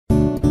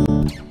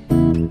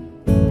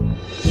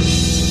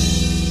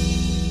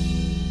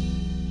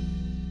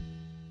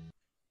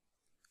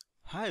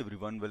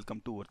everyone,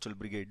 welcome to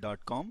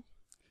virtualbrigade.com.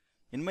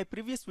 In my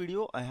previous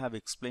video, I have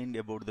explained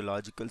about the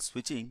logical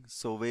switching.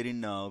 So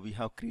wherein we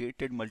have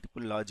created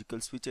multiple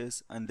logical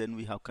switches and then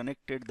we have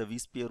connected the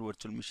vSphere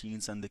virtual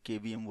machines and the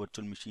KVM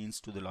virtual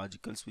machines to the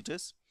logical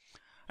switches.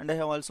 And I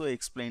have also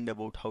explained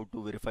about how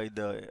to verify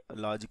the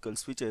logical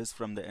switches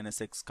from the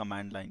NSX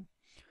command line.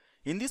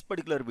 In this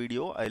particular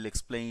video, I'll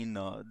explain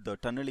the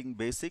tunneling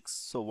basics.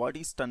 So what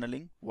is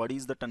tunneling? What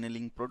is the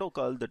tunneling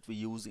protocol that we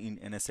use in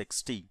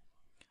NSX-T?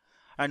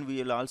 And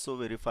we will also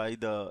verify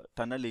the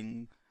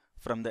tunneling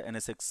from the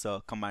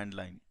NSX command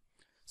line.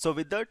 So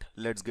with that,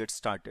 let's get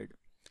started.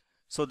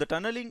 So the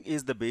tunneling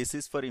is the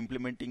basis for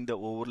implementing the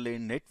overlay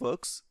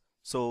networks.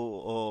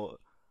 So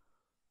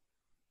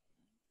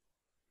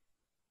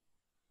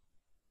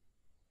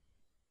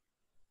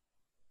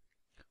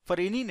for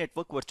any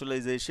network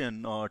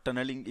virtualization,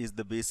 tunneling is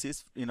the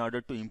basis in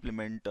order to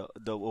implement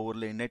the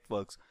overlay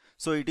networks.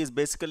 So it is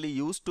basically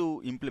used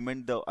to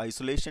implement the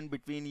isolation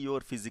between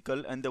your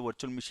physical and the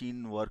virtual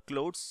machine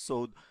workloads.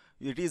 So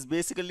it is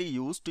basically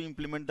used to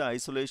implement the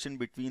isolation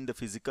between the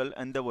physical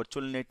and the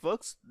virtual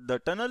networks. The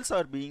tunnels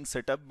are being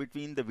set up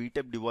between the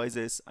VTEP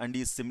devices and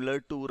is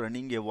similar to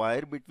running a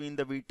wire between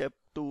the VTEP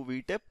to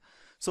VTEP.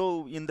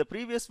 So in the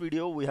previous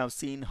video, we have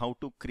seen how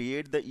to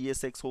create the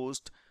ESX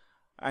host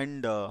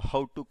and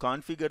how to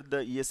configure the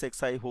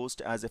ESXi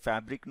host as a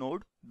fabric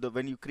node.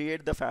 When you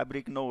create the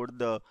fabric node,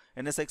 the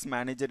NSX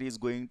manager is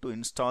going to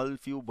install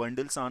few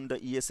bundles on the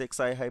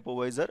ESXi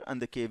hypervisor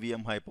and the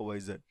KVM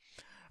hypervisor.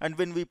 And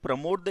when we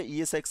promote the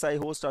ESXi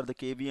host or the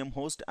KVM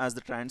host as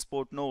the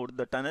transport node,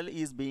 the tunnel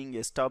is being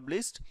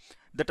established.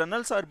 The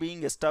tunnels are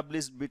being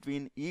established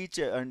between each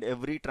and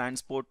every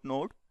transport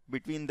node,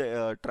 between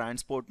the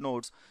transport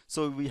nodes.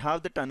 So we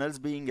have the tunnels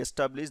being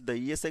established. The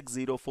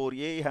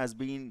ESX04A has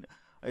been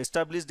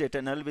established a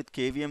tunnel with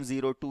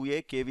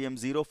KVM02A,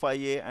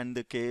 KVM05A and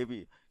the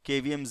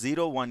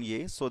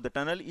KVM01A. So the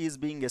tunnel is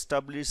being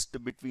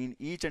established between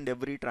each and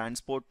every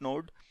transport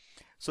node.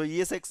 So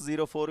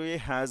ESX04A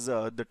has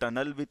the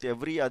tunnel with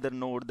every other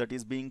node that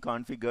is being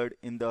configured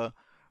in the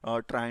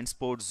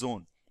transport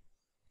zone.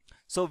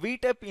 So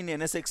VTEP in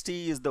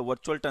NSX-T is the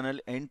virtual tunnel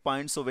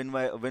endpoint. So when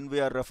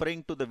we are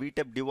referring to the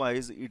VTEP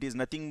device, it is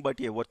nothing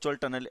but a virtual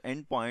tunnel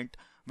endpoint.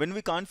 When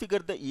we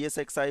configure the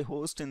ESXi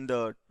host in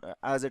the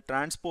as a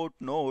transport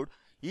node,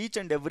 each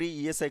and every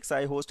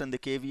ESXi host and the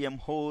KVM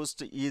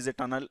host is a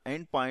tunnel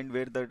endpoint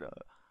where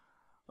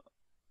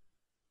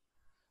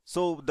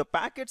so the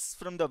packets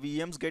from the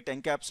VMs get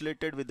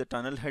encapsulated with the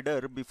tunnel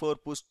header before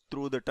pushed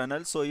through the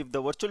tunnel. So if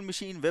the virtual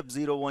machine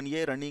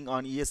web01A running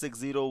on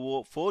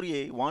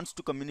ESX04A wants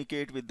to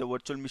communicate with the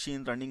virtual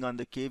machine running on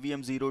the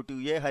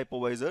KVM02A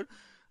hypervisor,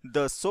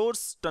 the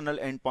source tunnel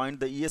endpoint,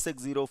 the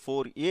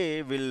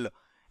ESX04A, will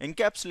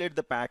encapsulate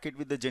the packet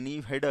with the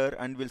Geneve header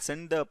and will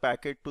send the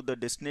packet to the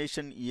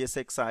destination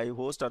ESXi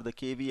host or the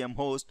KVM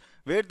host,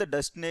 where the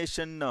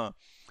destination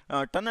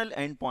tunnel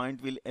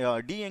endpoint will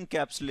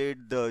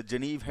de-encapsulate the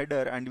Geneve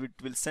header and it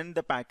will send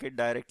the packet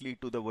directly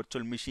to the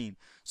virtual machine.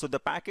 So the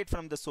packet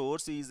from the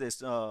source is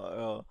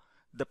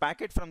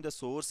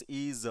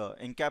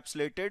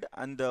encapsulated,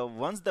 and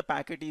once the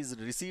packet is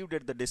received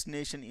at the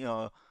destination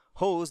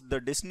host, the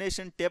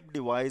destination TEP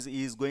device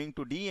is going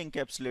to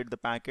de-encapsulate the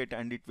packet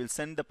and it will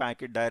send the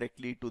packet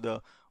directly to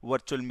the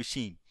virtual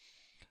machine.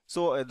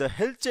 So the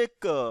health check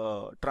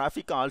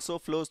traffic also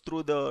flows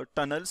through the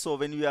tunnel. So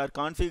when we are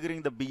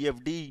configuring the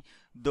BFD,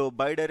 the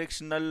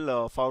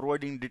bidirectional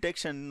forwarding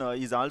detection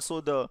is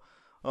also the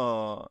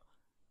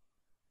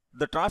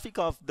traffic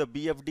of the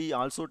BFD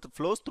also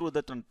flows through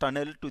the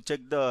tunnel to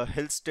check the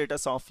health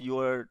status of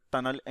your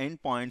tunnel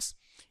endpoints.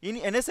 In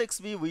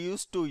NSXV, we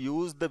used to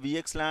use the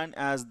VXLAN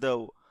as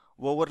the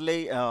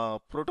overlay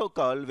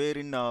protocol,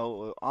 wherein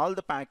all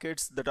the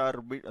packets that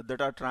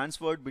are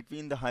transferred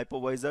between the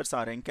hypervisors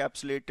are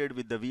encapsulated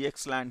with the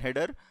VXLAN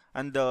header,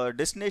 and the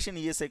destination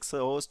ESX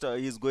host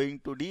is going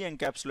to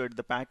de-encapsulate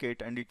the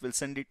packet and it will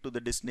send it to the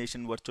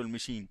destination virtual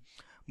machine.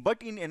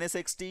 But in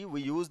NSX-T,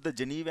 we use the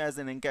Geneve as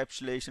an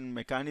encapsulation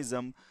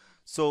mechanism.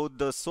 So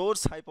the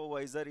source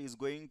hypervisor is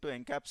going to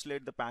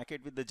encapsulate the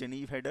packet with the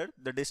Geneve header.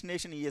 The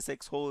destination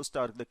ESX host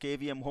or the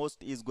KVM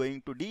host is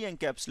going to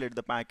de-encapsulate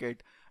the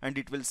packet and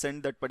it will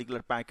send that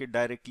particular packet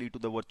directly to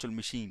the virtual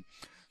machine.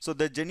 So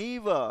the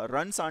Geneve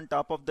runs on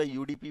top of the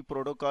UDP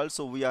protocol.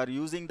 So we are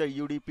using the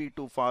UDP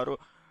to forward.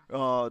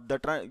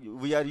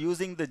 We are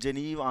using the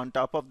Geneve on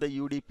top of the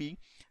UDP.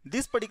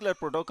 This particular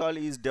protocol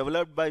is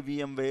developed by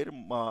VMware,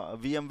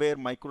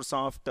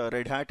 Microsoft,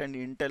 Red Hat and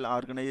Intel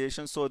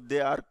organizations. So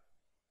they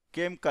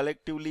came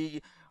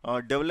collectively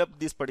developed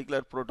this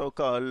particular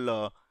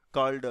protocol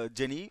called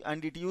Geneve,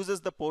 and it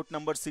uses the port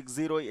number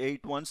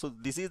 6081. So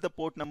this is the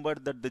port number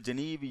that the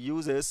Geneve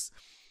uses.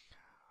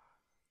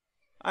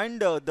 And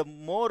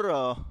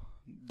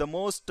the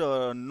most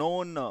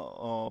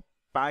known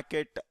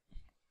packet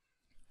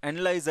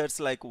analyzers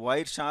like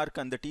Wireshark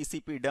and the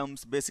TCP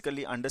dumps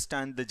basically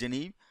understand the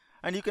Geneve,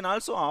 and you can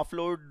also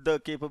offload the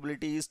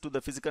capabilities to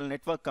the physical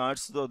network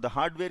cards. So the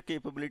hardware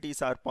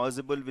capabilities are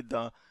possible with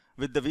the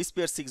with the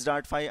vSphere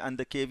 6.5 and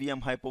the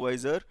KVM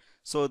hypervisor.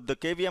 So the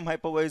KVM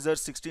hypervisor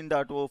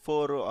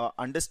 16.04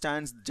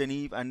 understands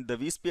Geneve, and the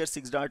vSphere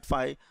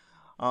 6.5,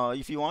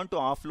 if you want to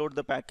offload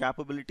the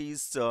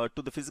capabilities to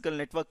the physical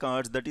network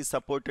cards, that is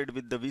supported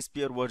with the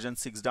vSphere version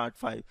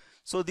 6.5.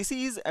 So this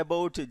is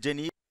about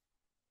Geneve.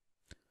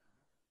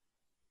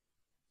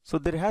 So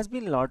there has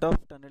been a lot of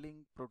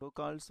tunneling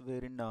protocols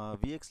wherein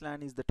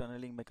VXLAN is the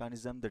tunneling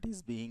mechanism that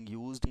is being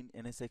used in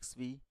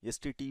NSXV.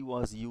 STT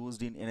was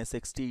used in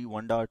NSX-T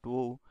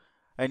 1.0,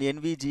 and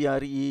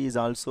NVGRE is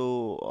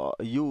also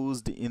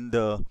used in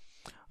the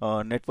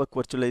network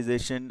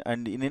virtualization.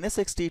 And in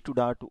NSX-T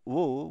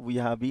 2.0, we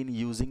have been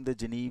using the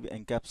Geneve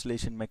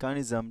encapsulation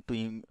mechanism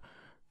to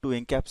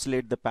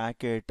encapsulate the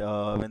packet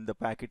when the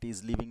packet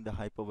is leaving the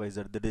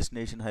hypervisor. The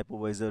destination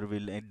hypervisor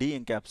will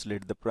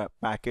de-encapsulate the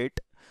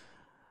packet,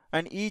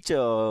 and each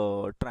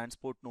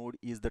transport node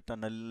is the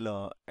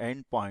tunnel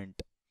endpoint.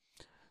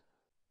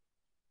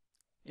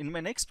 In my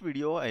next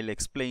video, I'll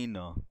explain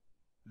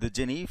the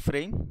Geneve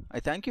frame. I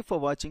thank you for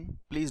watching.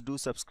 Please do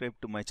subscribe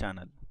to my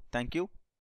channel. Thank you.